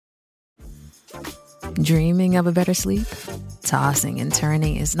Dreaming of a better sleep? Tossing and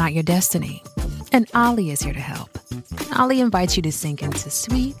turning is not your destiny. And Ollie is here to help. Ollie invites you to sink into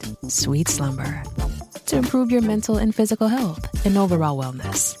sweet, sweet slumber to improve your mental and physical health and overall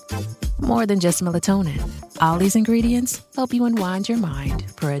wellness. More than just melatonin, Ollie's ingredients help you unwind your mind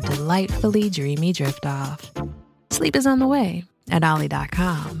for a delightfully dreamy drift off. Sleep is on the way at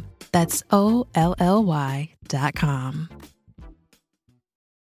Ollie.com. That's OLLY.com.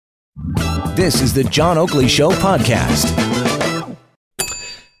 This is the John Oakley Show podcast.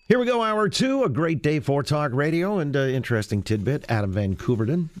 Here we go, hour two, a great day for talk radio, and interesting tidbit. Adam Van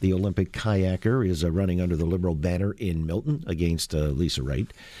Couverden, the Olympic kayaker, is running under the Liberal banner in Milton against Lisa Wright.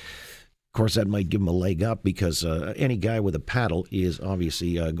 Of course, that might give him a leg up because any guy with a paddle is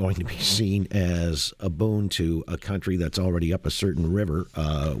obviously going to be seen as a boon to a country that's already up a certain river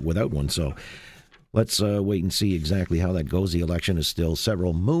without one. So let's wait and see exactly how that goes. The election is still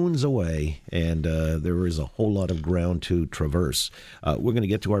several moons away, and there is a whole lot of ground to traverse. We're going to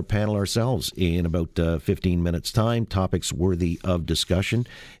get to our panel ourselves in about 15 minutes' time. Topics worthy of discussion.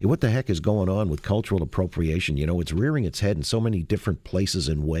 What the heck is going on with cultural appropriation? You know, it's rearing its head in so many different places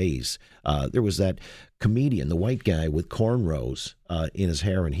and ways. There was that comedian, the white guy with cornrows in his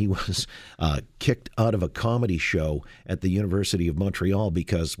hair, and he was kicked out of a comedy show at the University of Montreal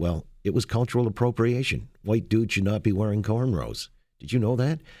because, well, it was cultural appropriation. White dudes should not be wearing cornrows. Did you know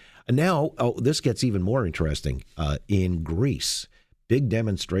that? And now, this gets even more interesting. In Greece, big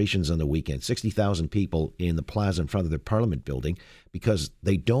demonstrations on the weekend, 60,000 people in the plaza in front of their parliament building because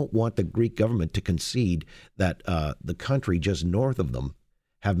they don't want the Greek government to concede that the country just north of them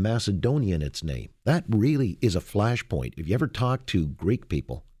have Macedonia in its name. That really is a flashpoint. If you ever talk to Greek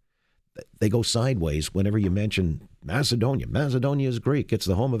people, they go sideways whenever you mention Macedonia. Macedonia is Greek. It's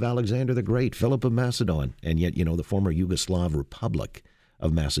the home of Alexander the Great, Philip of Macedon. And yet, you know, the former Yugoslav Republic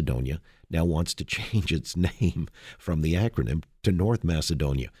of Macedonia now wants to change its name from the acronym to North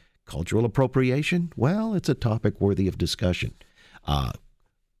Macedonia. Cultural appropriation? Well, it's a topic worthy of discussion.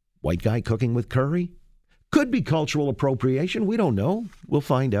 White guy cooking with curry? Could be cultural appropriation. We don't know. We'll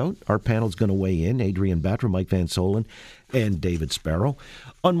find out. Our panel's going to weigh in. Adrian Batra, Mike Van Solen, and David Sparrow.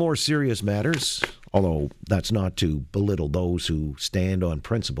 On more serious matters, although that's not to belittle those who stand on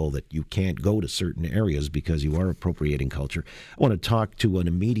principle that you can't go to certain areas because you are appropriating culture, I want to talk to an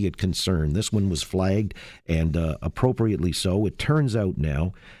immediate concern. This one was flagged, and appropriately so. It turns out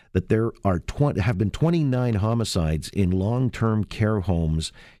now that there are have been 29 homicides in long-term care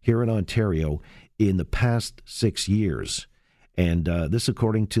homes here in Ontario in the past 6 years. And this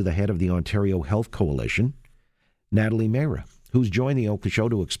according to the head of the Ontario Health Coalition, Natalie Mehra, who's joined the Oakley Show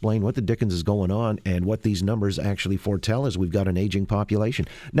to explain what the dickens is going on and what these numbers actually foretell as we've got an aging population.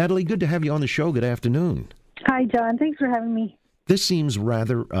 Natalie, good to have you on the show. Good afternoon. Hi, John. Thanks for having me. This seems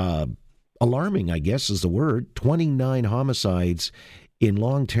rather alarming, I guess is the word. 29 homicides in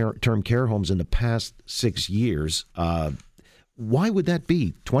long-term care homes in the past 6 years. Why would that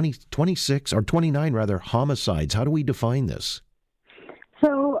be? 26 or 29 rather homicides. How do we define this?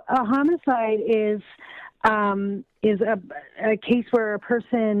 So a homicide is a case where a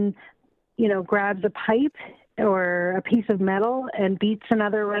person, you know, grabs a pipe or a piece of metal and beats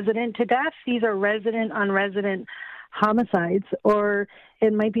another resident to death. These are resident-on-resident homicides, or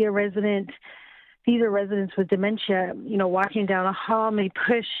it might be these are residents with dementia, you know, walking down a hall, may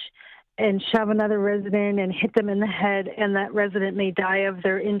push and shove another resident and hit them in the head, and that resident may die of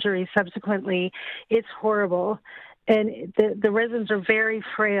their injuries subsequently. It's horrible. And the residents are very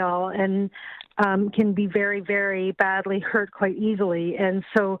frail and can be very, very badly hurt quite easily. And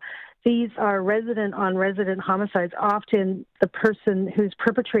so these are resident-on-resident homicides. Often the person who's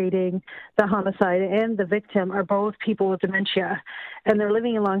perpetrating the homicide and the victim are both people with dementia. And they're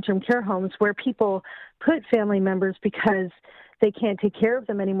living in long-term care homes where people put family members because they can't take care of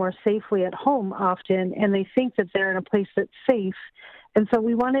them anymore safely at home often, and they think that they're in a place that's safe. And so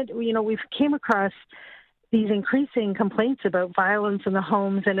we've came across these increasing complaints about violence in the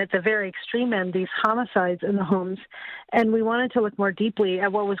homes, and at the very extreme end, these homicides in the homes. And we wanted to look more deeply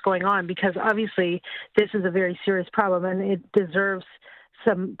at what was going on because obviously this is a very serious problem and it deserves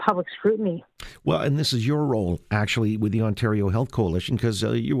some public scrutiny. Well, and this is your role, actually, with the Ontario Health Coalition, because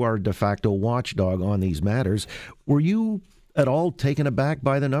you are de facto watchdog on these matters. Were you at all taken aback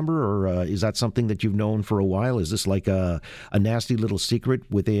by the number, or is that something that you've known for a while? Is this like a nasty little secret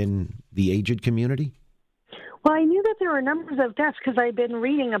within the aged community? Well, I knew that there were numbers of deaths because I'd been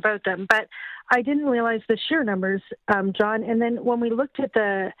reading about them, but I didn't realize the sheer numbers, John. And then when we looked at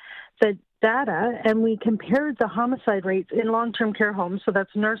the data and we compared the homicide rates in long-term care homes, so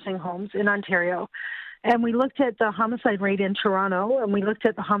that's nursing homes in Ontario, And we looked at the homicide rate in Toronto, and we looked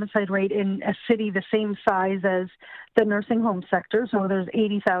at the homicide rate in a city the same size as the nursing home sector. So there's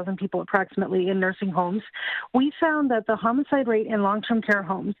 80,000 people approximately in nursing homes. We found that the homicide rate in long-term care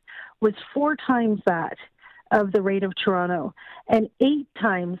homes was 4 times that of the rate of Toronto and 8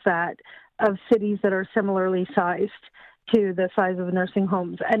 times that of cities that are similarly sized to the size of the nursing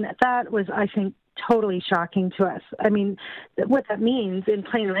homes. And that was, I think, totally shocking to us. I mean, what that means in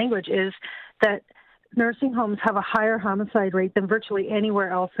plain language is that nursing homes have a higher homicide rate than virtually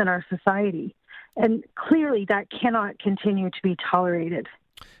anywhere else in our society. And clearly that cannot continue to be tolerated.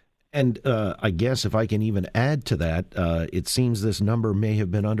 And I guess if I can even add to that, it seems this number may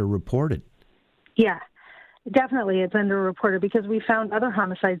have been underreported. Yeah. Definitely, it's underreported because we found other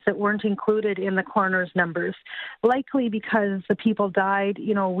homicides that weren't included in the coroner's numbers, likely because the people died,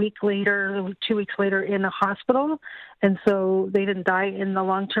 a week later, 2 weeks later in a hospital, and so they didn't die in the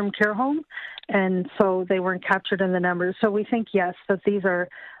long-term care home, and so they weren't captured in the numbers. So we think, yes, that these are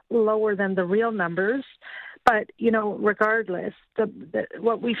lower than the real numbers. But, regardless,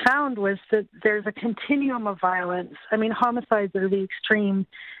 what we found was that there's a continuum of violence. I mean, homicides are the extreme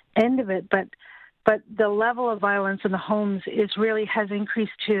end of it, but the level of violence in the homes has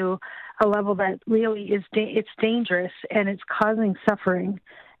increased to a level that really it's dangerous and it's causing suffering.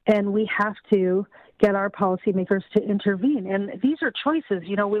 And we have to get our policymakers to intervene. And these are choices.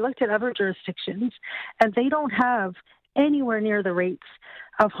 We looked at other jurisdictions, and they don't have anywhere near the rates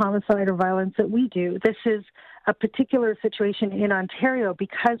of homicide or violence that we do. This is a particular situation in Ontario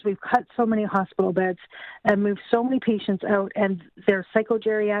because we've cut so many hospital beds and moved so many patients out, and they're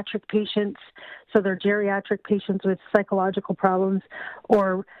psychogeriatric patients, so they're geriatric patients with psychological problems,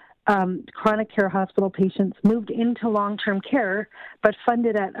 or chronic care hospital patients moved into long-term care, but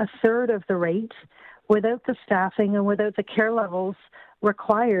funded at a third of the rate without the staffing and without the care levels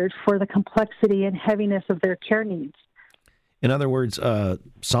required for the complexity and heaviness of their care needs. In other words,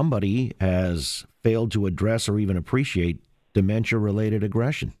 somebody has failed to address or even appreciate dementia-related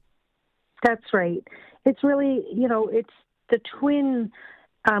aggression. That's right. It's really, it's the twin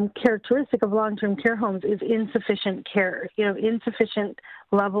characteristic of long-term care homes is insufficient care, insufficient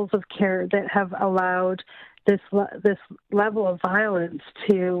levels of care that have allowed this level of violence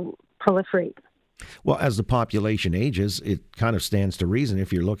to proliferate. Well, as the population ages, it kind of stands to reason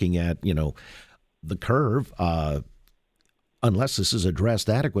if you're looking at, the curve, unless this is addressed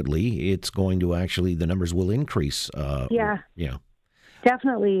adequately, it's going to the numbers will increase. Yeah.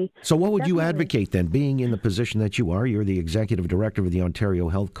 Definitely. So what would you advocate then, being in the position that you are? You're the executive director of the Ontario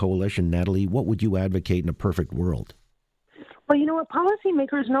Health Coalition, Natalie. What would you advocate in a perfect world? Well, what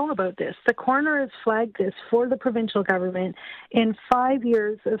policymakers know about this. The coroner has flagged this for the provincial government in 5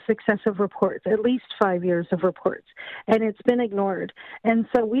 years of successive reports, at least 5 years of reports, and it's been ignored. And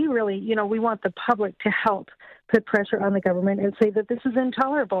so we really, we want the public to help put pressure on the government and say that this is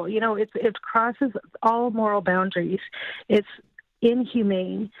intolerable. It crosses all moral boundaries. It's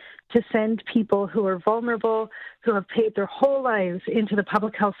inhumane to send people who are vulnerable, who have paid their whole lives into the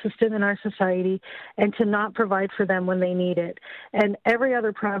public health system in our society, and to not provide for them when they need it. And every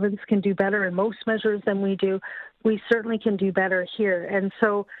other province can do better in most measures than we do. We certainly can do better here. And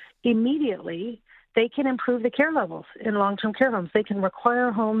so immediately, they can improve the care levels in long-term care homes. They can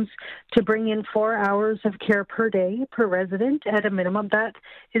require homes to bring in 4 hours of care per day per resident at a minimum. That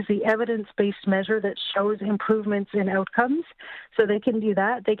is the evidence-based measure that shows improvements in outcomes. So they can do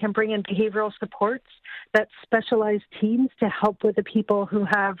that. They can bring in behavioral supports, that specialized teams to help with the people who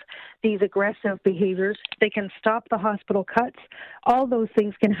have these aggressive behaviors. They can stop the hospital cuts. All those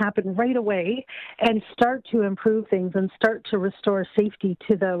things can happen right away and start to improve things and start to restore safety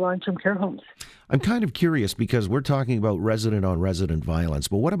to the long-term care homes. I'm kind of curious because we're talking about resident-on-resident violence,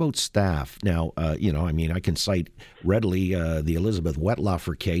 but what about staff? Now, I can cite readily the Elizabeth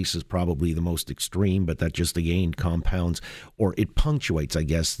Wetlaufer case is probably the most extreme, but that just again compounds, or it punctuates, I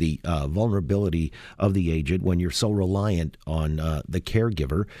guess, the vulnerability of the aged when you're so reliant on the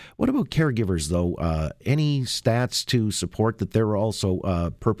caregiver. What about caregivers, though? Any stats to support that there are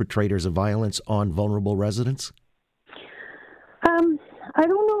also perpetrators of violence on vulnerable residents? I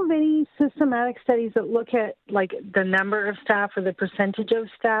don't know of any systematic studies that look at the number of staff or the percentage of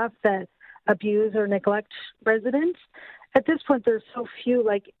staff that abuse or neglect residents. At this point, there's so few.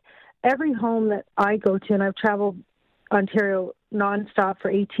 Every home that I go to, and I've traveled Ontario nonstop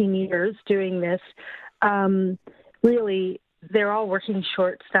for 18 years doing this, really, they're all working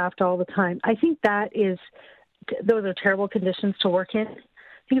short-staffed all the time. I think those are terrible conditions to work in.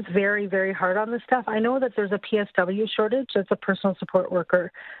 I think it's very, very hard on this stuff. I know that there's a PSW shortage. That's a personal support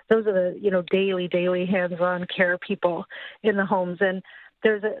worker. Those are the, daily hands-on care people in the homes. And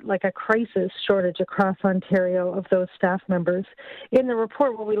there's a crisis shortage across Ontario of those staff members. In the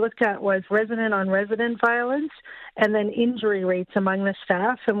report, what we looked at was resident-on-resident violence and then injury rates among the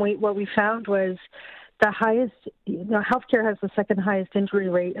staff. And what we found was the highest, healthcare has the second highest injury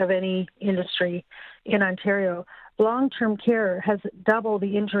rate of any industry in Ontario. Long-term care has double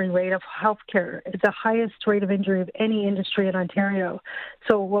the injury rate of healthcare. It's the highest rate of injury of any industry in Ontario.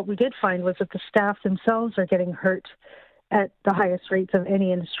 So what we did find was that the staff themselves are getting hurt at the highest rates of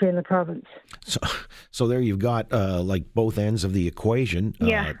any industry in the province. So there you've got like both ends of the equation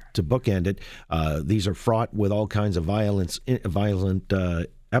to bookend it. These are fraught with all kinds of violent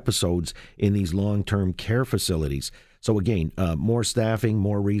episodes in these long-term care facilities. So again, more staffing,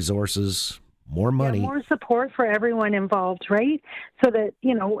 more resources, more money. Yeah, more support for everyone involved, right? So that,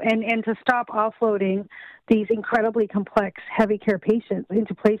 and to stop offloading these incredibly complex heavy care patients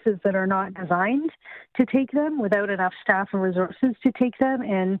into places that are not designed to take them without enough staff and resources to take them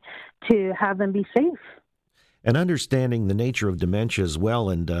and to have them be safe. And understanding the nature of dementia as well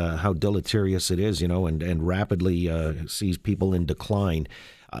and how deleterious it is, and rapidly sees people in decline.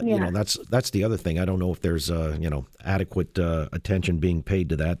 That's the other thing. I don't know if there's, adequate attention being paid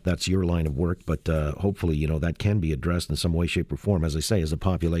to that. That's your line of work, but hopefully, that can be addressed in some way, shape, or form. As I say, as the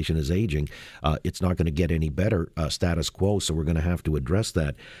population is aging, it's not going to get any better status quo, so we're going to have to address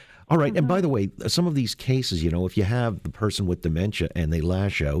that. All right, and by the way, some of these cases, if you have the person with dementia and they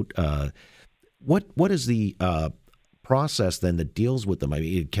lash out, what is the process then that deals with them? I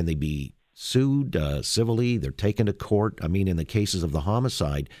mean, can they be sued civilly? They're taken to court. I mean, in the cases of the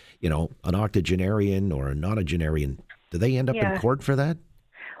homicide, an octogenarian or a nonagenarian, do they end up in court for that?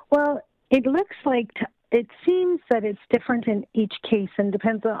 Well, it looks like it seems that it's different in each case and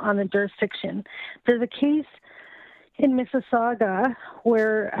depends on the jurisdiction. There's a case in Mississauga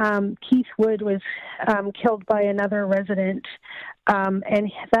where Keith Wood was killed by another resident,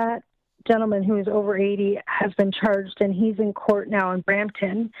 and that gentleman who is over 80 has been charged, and he's in court now in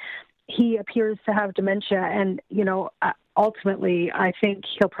Brampton. He appears to have dementia, and, ultimately, I think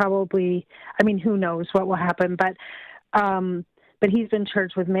he'll probably, who knows what will happen, but he's been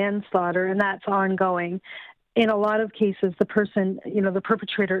charged with manslaughter, and that's ongoing. In a lot of cases, the person, the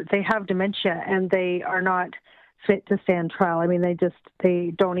perpetrator, they have dementia, and they are not fit to stand trial. I mean,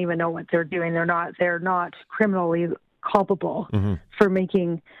 they don't even know what they're doing. They're not criminally culpable for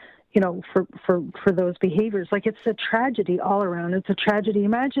making, for those behaviors. Like, it's a tragedy all around. It's a tragedy.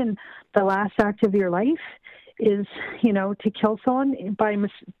 Imagine the last act of your life is, to kill someone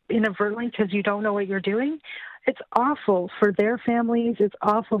inadvertently because you don't know what you're doing. It's awful for their families. It's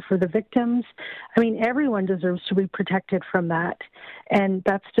awful for the victims. I mean, everyone deserves to be protected from that. And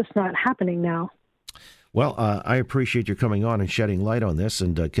that's just not happening now. Well, I appreciate your coming on and shedding light on this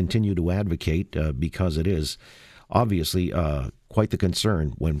and continue to advocate because it is obviously quite the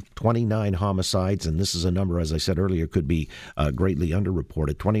concern when 29 homicides, and this is a number, as I said earlier, could be greatly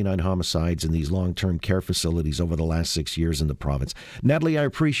underreported, 29 homicides in these long-term care facilities over the last 6 years in the province. Natalie, I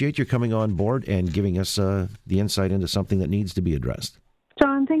appreciate your coming on board and giving us the insight into something that needs to be addressed.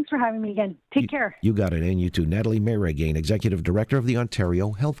 John, thanks for having me again. Take care. You got it, and you too. Natalie Mehra again, Executive Director of the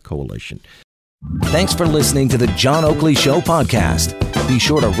Ontario Health Coalition. Thanks for listening to the John Oakley Show podcast. Be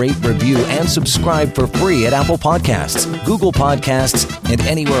sure to rate, review, and subscribe for free at Apple Podcasts, Google Podcasts, and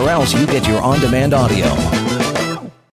anywhere else you get your on-demand audio.